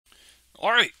All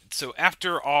right, so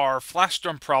after our flash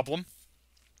drum problem,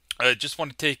 I just want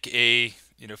to take a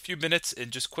few minutes and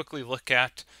just quickly look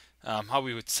at how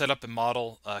we would set up and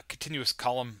model a continuous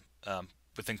column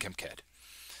within CHEMCAD.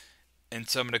 And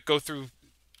so I'm going to go through.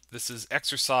 This is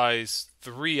exercise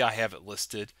 3. I have it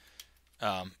listed,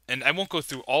 and I won't go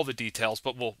through all the details,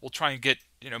 but we'll try and get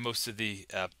most of the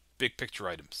big picture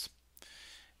items.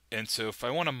 And so if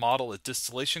I want to model a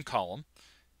distillation column,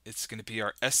 it's going to be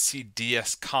our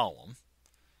SCDS column,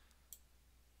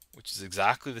 which is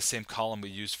exactly the same column we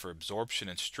used for absorption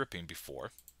and stripping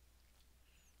before.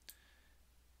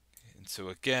 And so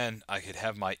again, I could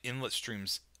have my inlet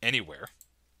streams anywhere.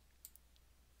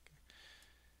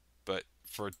 But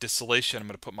for distillation, I'm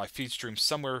going to put my feed stream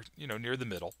somewhere, near the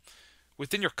middle.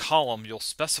 Within your column, you'll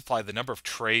specify the number of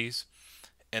trays,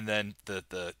 and then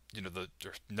the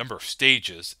number of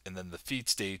stages, and then the feed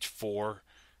stage for,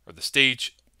 or the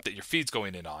stage that your feed's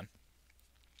going in on.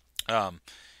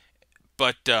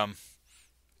 But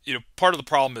part of the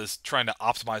problem is trying to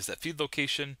optimize that feed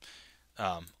location.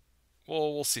 Well,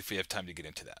 we'll see if we have time to get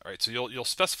into that. Right. So you'll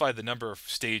specify the number of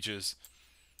stages.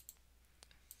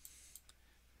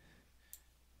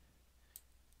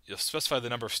 You'll specify the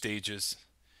number of stages,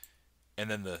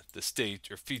 and then the stage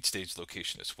or feed stage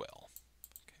location as well.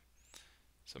 Okay.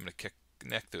 So I'm going to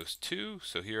connect those two.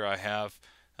 So here I have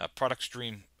a product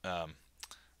stream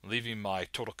leaving my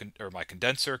total my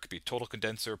condenser. It could be total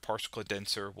condenser, partial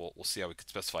condenser. We'll see how we can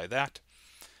specify that.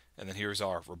 And then here's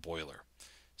our reboiler.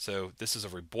 So this is a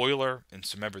reboiler, and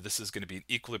so remember, this is going to be an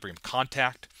equilibrium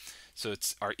contact. So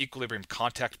it's our equilibrium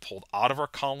contact pulled out of our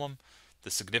column. The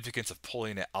significance of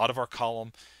pulling it out of our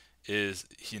column is,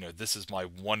 this is my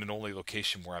one and only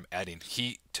location where I'm adding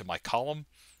heat to my column.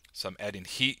 So I'm adding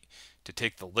heat to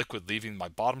take the liquid leaving my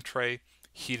bottom tray,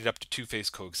 heat it up to two-phase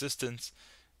coexistence,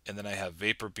 and then I have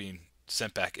vapor being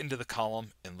sent back into the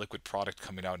column and liquid product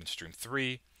coming out in stream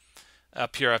 3.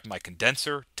 Up here I have my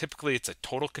condenser. Typically it's a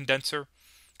total condenser.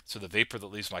 So the vapor that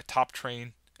leaves my top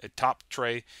tray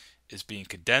is being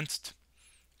condensed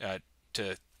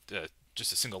to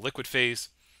just a single liquid phase,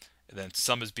 and then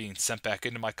some is being sent back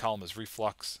into my column as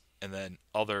reflux, and then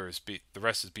the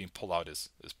rest is being pulled out as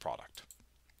product.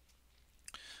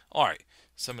 All right,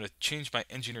 so I'm going to change my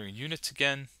engineering units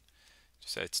again.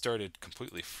 Just say it started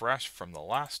completely fresh from the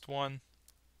last one.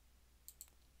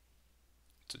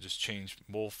 So just change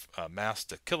mole mass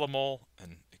to kilomole,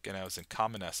 and again I was in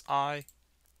common SI.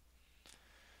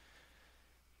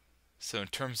 So in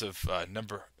terms of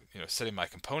setting my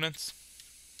components,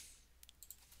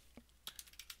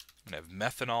 I'm going to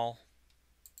have methanol,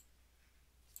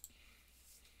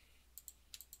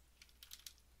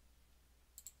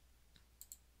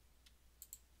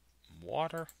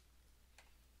 water.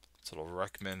 So it'll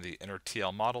recommend the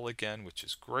NRTL model again, which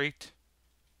is great.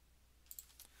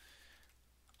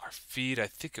 Our feed, I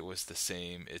think it was the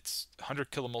same. It's 100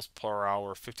 kilomoles per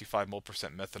hour, 55 mole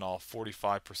percent methanol,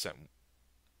 45%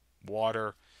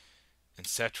 water, and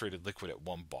saturated liquid at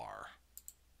 1 bar.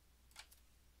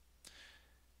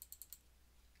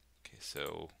 Okay,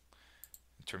 so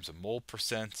in terms of mole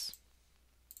percents,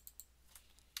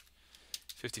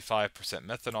 55%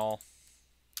 methanol,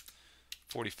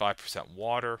 45%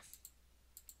 water,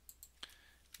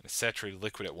 and a saturated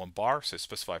liquid at 1 bar, so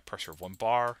specify pressure of 1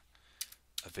 bar,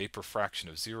 a vapor fraction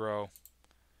of 0,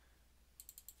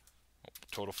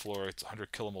 total flow rate's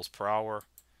 100 kilomoles per hour,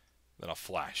 then I'll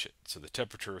flash it. So the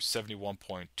temperature is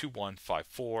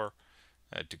 71.2154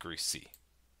 degrees C.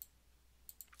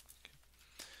 Okay.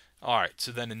 All right,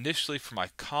 so then initially for my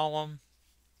column,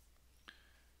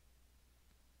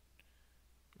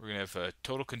 we're going to have a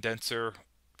total condenser,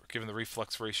 given the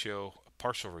reflux ratio, a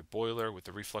partial reboiler with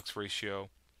the reflux ratio,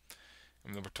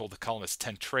 and then we're told the column has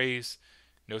 10 trays.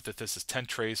 Note that this is 10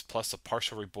 trays plus a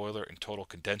partial reboiler and total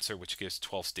condenser, which gives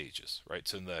 12 stages, right?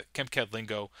 So in the CHEMCAD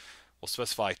lingo, we'll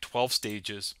specify 12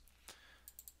 stages,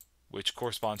 which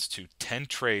corresponds to 10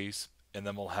 trays, and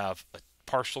then we'll have a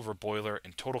partial reboiler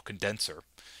and total condenser.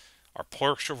 Our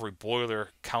partial reboiler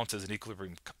counts as an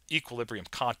equilibrium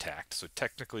contact, so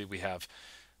technically we have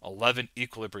 11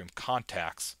 equilibrium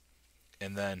contacts,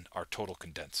 and then our total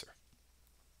condenser.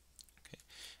 Okay.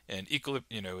 And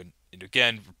and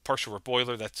again, partial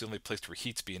reboiler, that's the only place where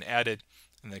heat's being added,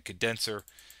 and then condenser,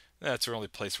 that's the only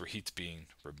place where heat's being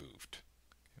removed.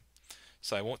 Okay.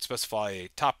 So I won't specify a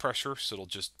top pressure, so it'll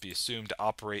just be assumed to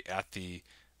operate at the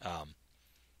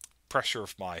pressure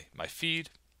of my feed.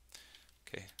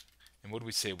 Okay, and what do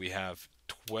we say? We have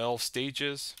 12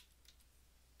 stages.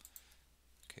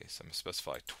 Okay, so I'm going to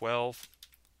specify 12.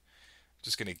 I'm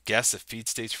just going to guess a feed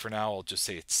stage for now. I'll just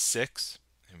say it's 6.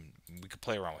 And we could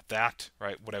play around with that,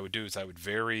 right? What I would do is I would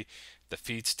vary the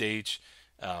feed stage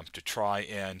to try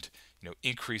and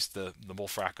increase the mole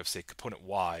frac of, say, component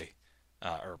Y,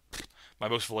 or my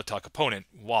most volatile component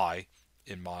Y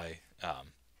in my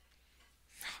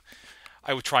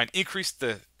I would try and increase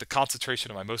the concentration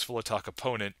of my most volatile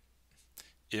component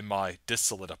in my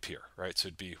distillate up here, right? So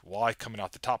it'd be Y coming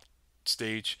out the top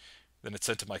stage, then it's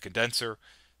sent to my condenser.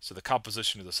 So the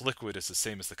composition of this liquid is the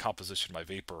same as the composition of my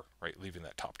vapor, right, leaving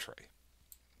that top tray.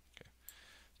 Okay.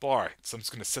 But all right, so I'm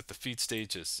just going to set the feed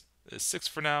stage as 6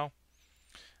 for now.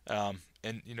 And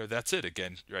that's it.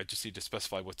 Again, I just need to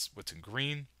specify what's in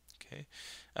green. Okay.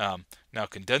 Now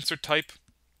condenser type,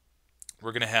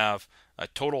 we're going to have a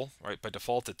total, right? By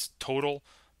default, it's total,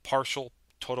 partial,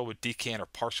 total with decant, or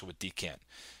partial with decant.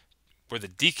 Where the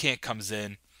decant comes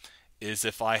in is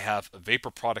if I have a vapor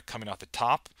product coming out the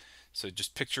top. So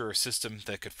just picture a system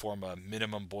that could form a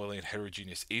minimum boiling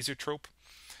heterogeneous azeotrope.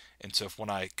 And so when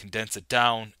I condense it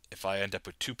down, if I end up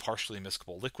with two partially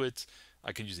miscible liquids,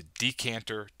 I can use a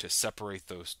decanter to separate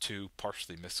those two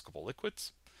partially miscible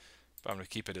liquids. But I'm going to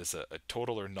keep it as a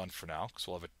total or none for now, because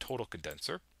we'll have a total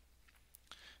condenser.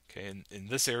 Okay, and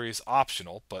this area is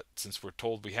optional, but since we're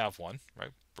told we have one,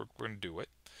 right, we're going to do it.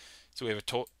 So we have a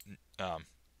total.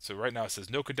 So right now it says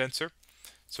no condenser.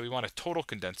 So we want a total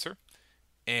condenser,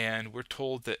 and we're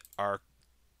told that our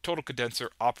total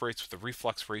condenser operates with a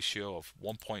reflux ratio of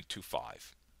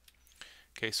 1.25.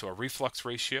 Okay, so our reflux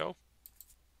ratio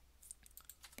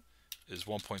is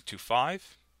 1.25. And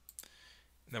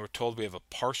then we're told we have a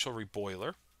partial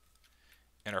reboiler,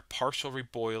 and our partial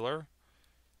reboiler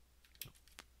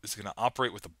is going to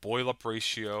operate with a boil-up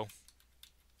ratio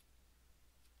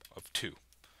of 2.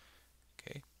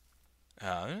 Okay,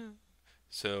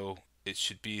 so it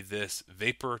should be this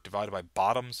vapor divided by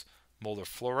bottoms molar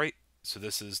flow rate. So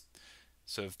this is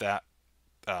if that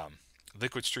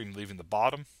liquid stream leaving the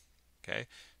bottom. Okay,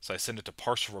 so I send it to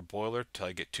partial reboiler till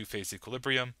I get two-phase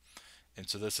equilibrium, and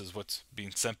so this is what's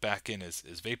being sent back in as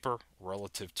vapor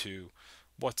relative to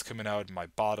what's coming out of my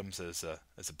bottoms as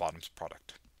a bottoms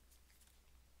product.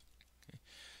 Okay.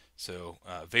 So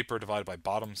vapor divided by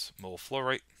bottoms mole flow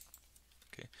rate.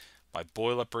 Okay, my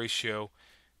boil-up ratio,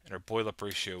 and our boil-up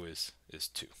ratio is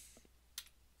 2.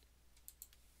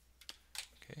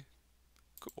 Okay,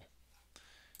 cool.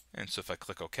 And so if I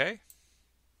click OK,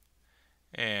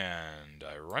 and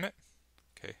I run it,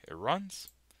 okay, it runs.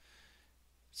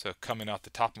 So coming out the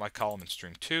top of my column in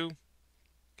stream 2,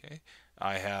 okay,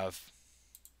 I have,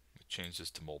 change this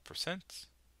to mole percent.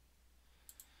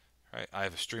 Right, I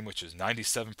have a stream which is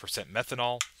 97%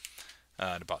 methanol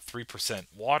and about 3%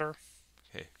 water.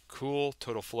 Okay, cool.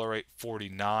 Total flow rate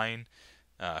 49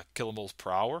 kilomoles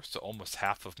per hour, so almost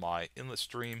half of my inlet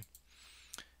stream.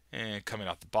 And coming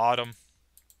out the bottom,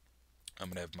 I'm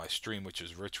going to have my stream which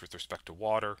is rich with respect to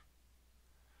water.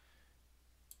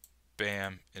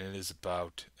 Bam, and it is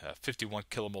about 51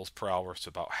 kilomoles per hour, so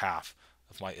about half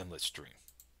of my inlet stream.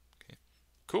 Okay,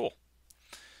 cool.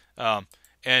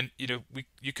 And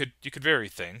you could vary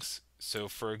things. So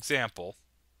for example,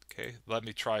 okay, let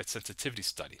me try a sensitivity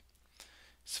study.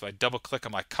 So if I double click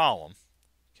on my column,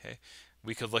 okay,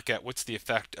 we could look at what's the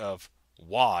effect of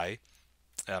Y,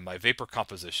 my vapor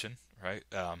composition, right,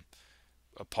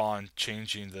 upon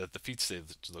changing the feed stage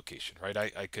location, right?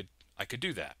 I could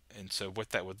do that, and so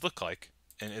what that would look like,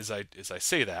 and as I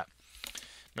say that,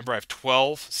 remember I have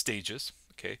 12 stages.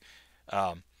 Okay,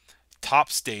 top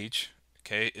stage,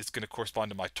 okay, is going to correspond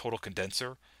to my total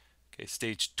condenser. Okay,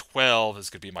 stage 12 is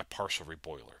going to be my partial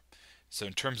reboiler. So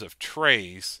in terms of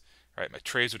trays, right, my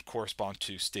trays would correspond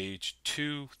to stage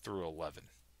 2 through 11.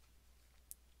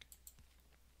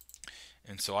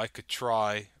 And so I could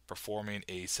try performing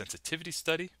a sensitivity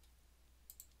study.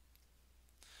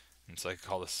 And so I could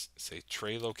call this, say,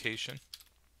 tray location.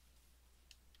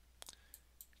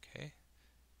 Okay.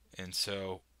 And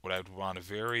so what I would want to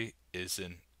vary is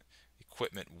in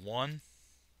equipment 1.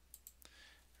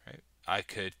 Right.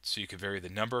 So you could vary the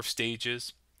number of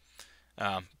stages.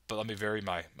 But let me vary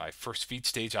my first feed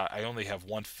stage. I only have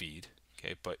one feed,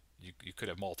 okay, but you could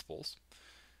have multiples.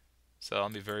 So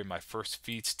let me vary my first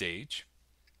feed stage.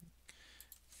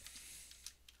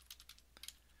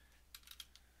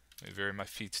 Let me vary my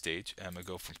feed stage, and I'm going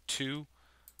to go from 2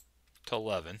 to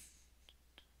 11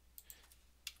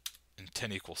 in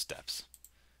 10 equal steps.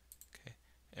 Okay,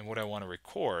 and what I want to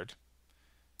record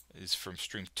is from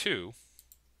stream 2.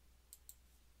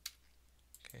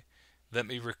 Okay, let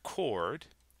me record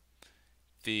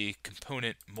the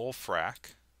component mole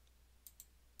frac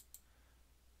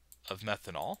of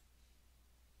methanol.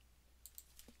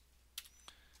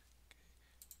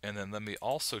 And then let me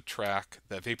also track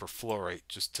that vapor flow rate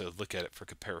just to look at it for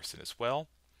comparison as well.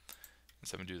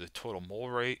 So I'm going to do the total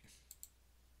mole rate.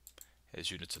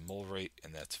 as units of mole rate,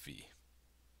 and that's V.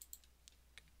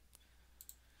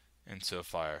 And so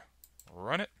if I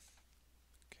run it,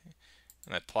 okay,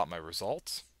 and I plot my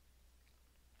results,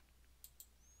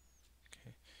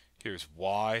 okay, here's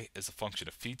Y as a function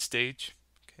of feed stage.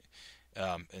 Okay,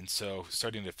 and so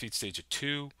starting at feed stage of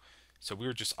 2, so we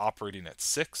were just operating at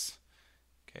 6.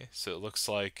 Okay, so it looks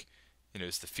like,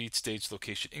 as the feed stage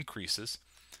location increases,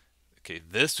 okay,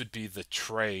 this would be the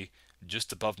tray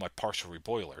just above my partial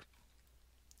reboiler.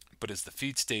 But as the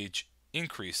feed stage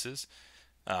increases,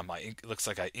 it looks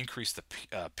like I increase the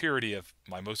purity of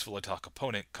my most volatile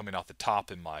component coming out the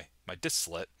top in my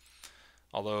distillate.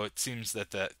 Although it seems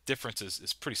that the difference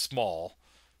is pretty small.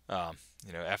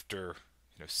 After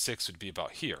 6 would be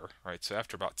about here, right? So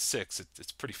after about 6,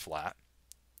 it's pretty flat.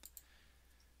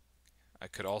 I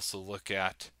could also look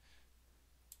at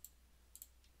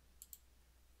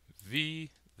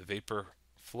V, the vapor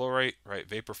flow rate, right?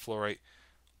 Vapor flow rate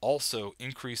also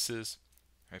increases,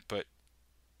 right? But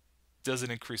doesn't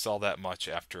increase all that much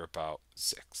after about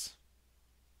 6.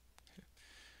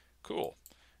 Cool.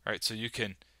 All right, so you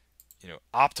can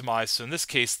optimize. So in this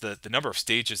case, the number of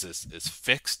stages is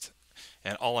fixed,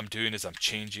 and all I'm doing is I'm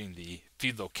changing the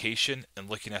feed location and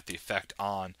looking at the effect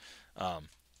on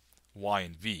Y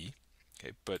and V.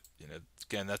 Okay, but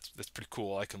again, that's pretty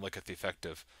cool. I can look at the effect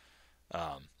of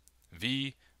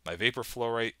V, my vapor flow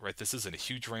rate. Right, this isn't a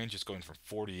huge range. It's going from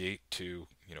 48 to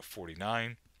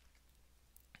 49.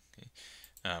 Okay.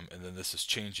 And then this is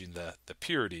changing the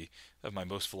purity of my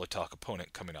most volatile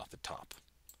component coming out the top.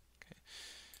 Okay.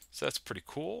 So that's pretty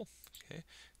cool. Okay.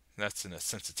 That's in a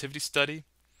sensitivity study.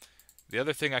 The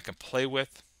other thing I can play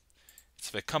with is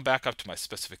if I come back up to my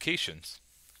specifications.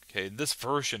 Okay, in this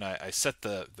version I set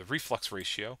the reflux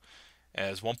ratio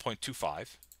as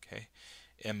 1.25. Okay,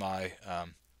 and my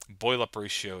boil up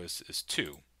ratio is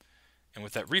 2. And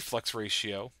with that reflux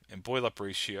ratio and boil up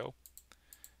ratio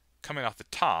coming off the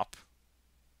top,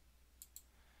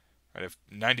 right, I have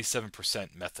 97%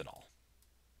 methanol.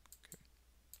 Okay.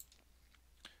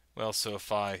 Well, so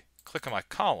if I click on my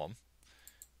column,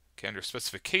 okay, under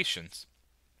specifications,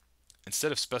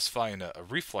 instead of specifying a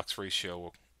reflux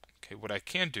ratio, okay, what I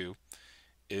can do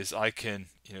is I can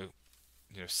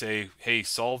say, hey,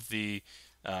 solve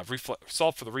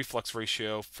for the reflux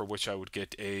ratio for which I would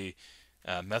get a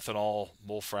methanol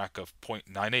mole frac of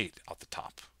 0.98 out the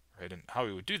top, right? And how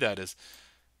we would do that is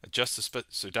adjust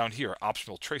so down here,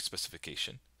 optional tray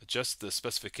specification, adjust the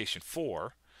specification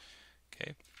for.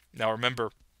 Okay, now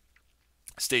remember,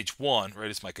 stage 1,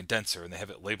 right, is my condenser, and they have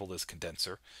it labeled as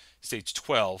condenser. Stage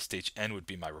 12, stage N, would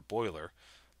be my reboiler.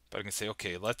 But I can say,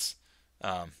 okay, let's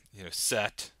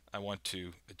set. I want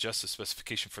to adjust the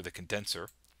specification for the condenser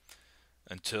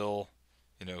until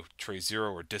tray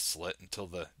 0 or distillate, until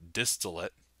the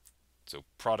distillate, so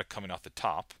product coming off the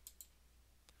top.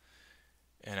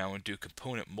 And I want to do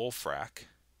component mole frac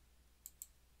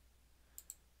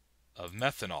of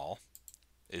methanol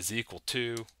is equal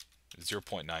to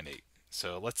 0.98.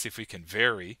 So let's see if we can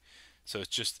vary. So it's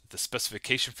just the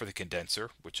specification for the condenser,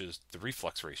 which is the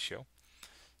reflux ratio.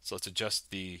 So let's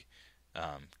adjust the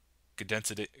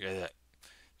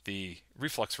the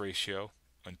reflux ratio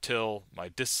until my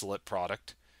distillate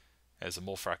product has a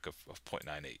mole frac of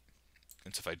 0.98.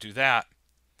 And so if I do that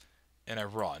and I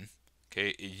run, okay,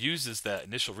 it uses that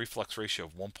initial reflux ratio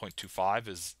of 1.25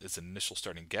 as an initial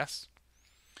starting guess.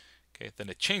 Okay, then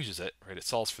it changes it, right? It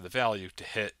solves for the value to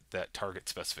hit that target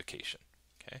specification.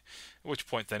 Okay, at which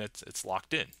point then it's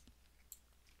locked in.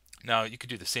 Now you could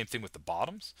do the same thing with the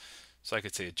bottoms. So I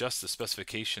could say adjust the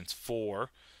specifications for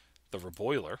the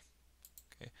reboiler,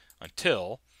 okay,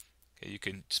 until, okay, you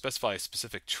can specify a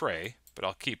specific tray, but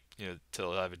I'll keep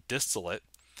till I have a distillate,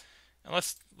 and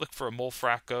let's look for a mole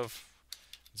frac of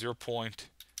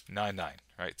 0.99.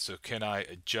 Right. So can I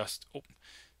adjust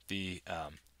the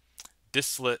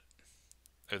distillate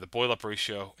or the boil up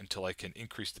ratio until I can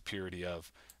increase the purity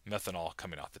of methanol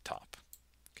coming out the top?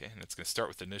 Okay, and it's going to start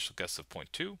with the initial guess of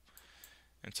 0.2.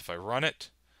 And so if I run it,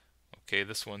 okay,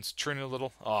 this one's churning a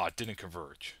little. Ah, it didn't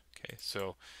converge. Okay,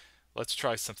 so let's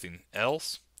try something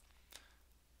else.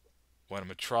 What I'm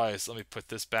going to try is, let me put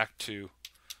this back to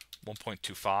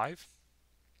 1.25. I'm going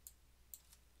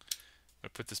to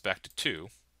put this back to 2.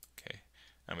 Okay,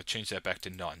 I'm going to change that back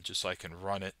to none, just so I can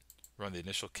run the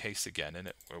initial case again, and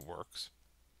it works.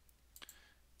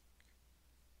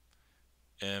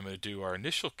 And I'm going to do our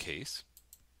initial case.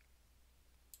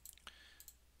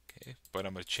 Okay, but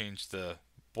I'm going to change the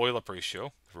boil up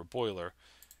ratio for a boiler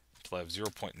until I have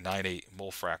 0.98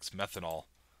 mole fracs methanol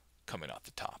coming out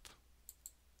the top.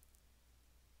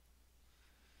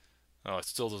 Oh, it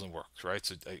still doesn't work, right?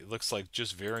 So it looks like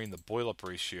just varying the boil up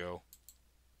ratio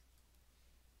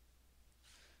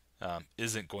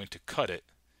isn't going to cut it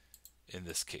in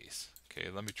this case. Okay,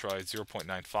 let me try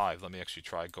 0.95. Let me actually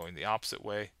try going the opposite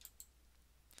way.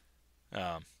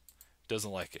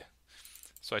 Doesn't like it.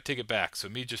 So I take it back. So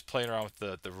me just playing around with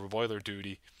the reboiler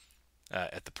duty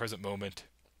at the present moment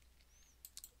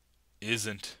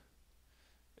isn't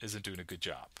doing a good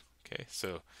job. Okay,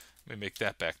 so let me make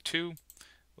that back 2.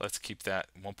 Let's keep that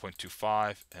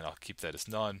 1.25, and I'll keep that as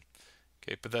none.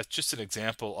 Okay, but that's just an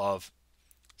example of,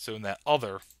 so in that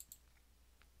other,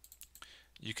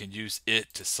 you can use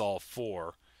it to solve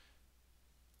for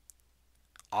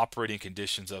operating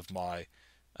conditions of my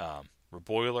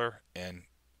reboiler and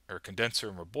or condenser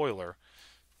and reboiler,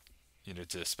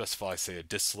 to specify, say, a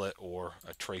distillate or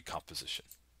a tray composition.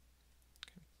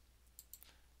 Okay.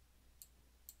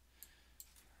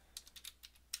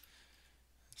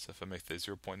 So if I make the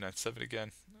 0.97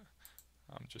 again,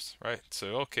 I'm just right.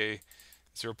 So okay,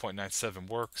 0.97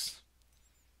 works,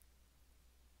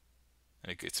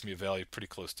 and it gets me a value pretty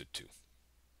close to 2.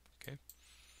 Okay.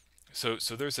 So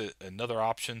there's another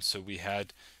option. So we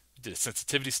did a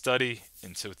sensitivity study,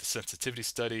 and so with the sensitivity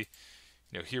study,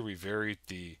 here we varied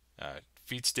the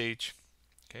feed stage.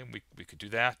 Okay, we could do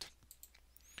that.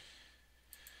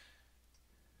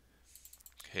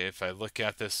 Okay, if I look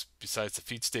at this, besides the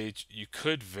feed stage, you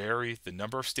could vary the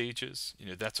number of stages.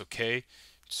 That's okay.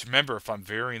 Just remember, if I'm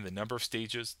varying the number of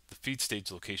stages, the feed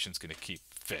stage location is going to keep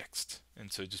fixed,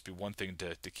 and so just be one thing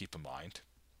to keep in mind.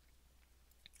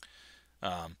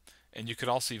 And you could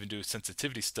also even do a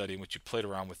sensitivity study in which you played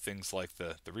around with things like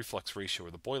the reflux ratio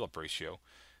or the boil up ratio.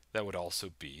 That would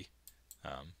also be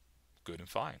good and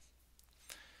fine.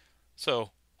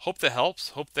 So hope that helps.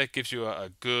 Hope that gives you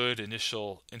a good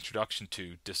initial introduction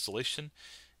to distillation,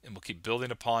 and we'll keep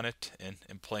building upon it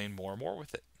and playing more and more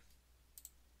with it.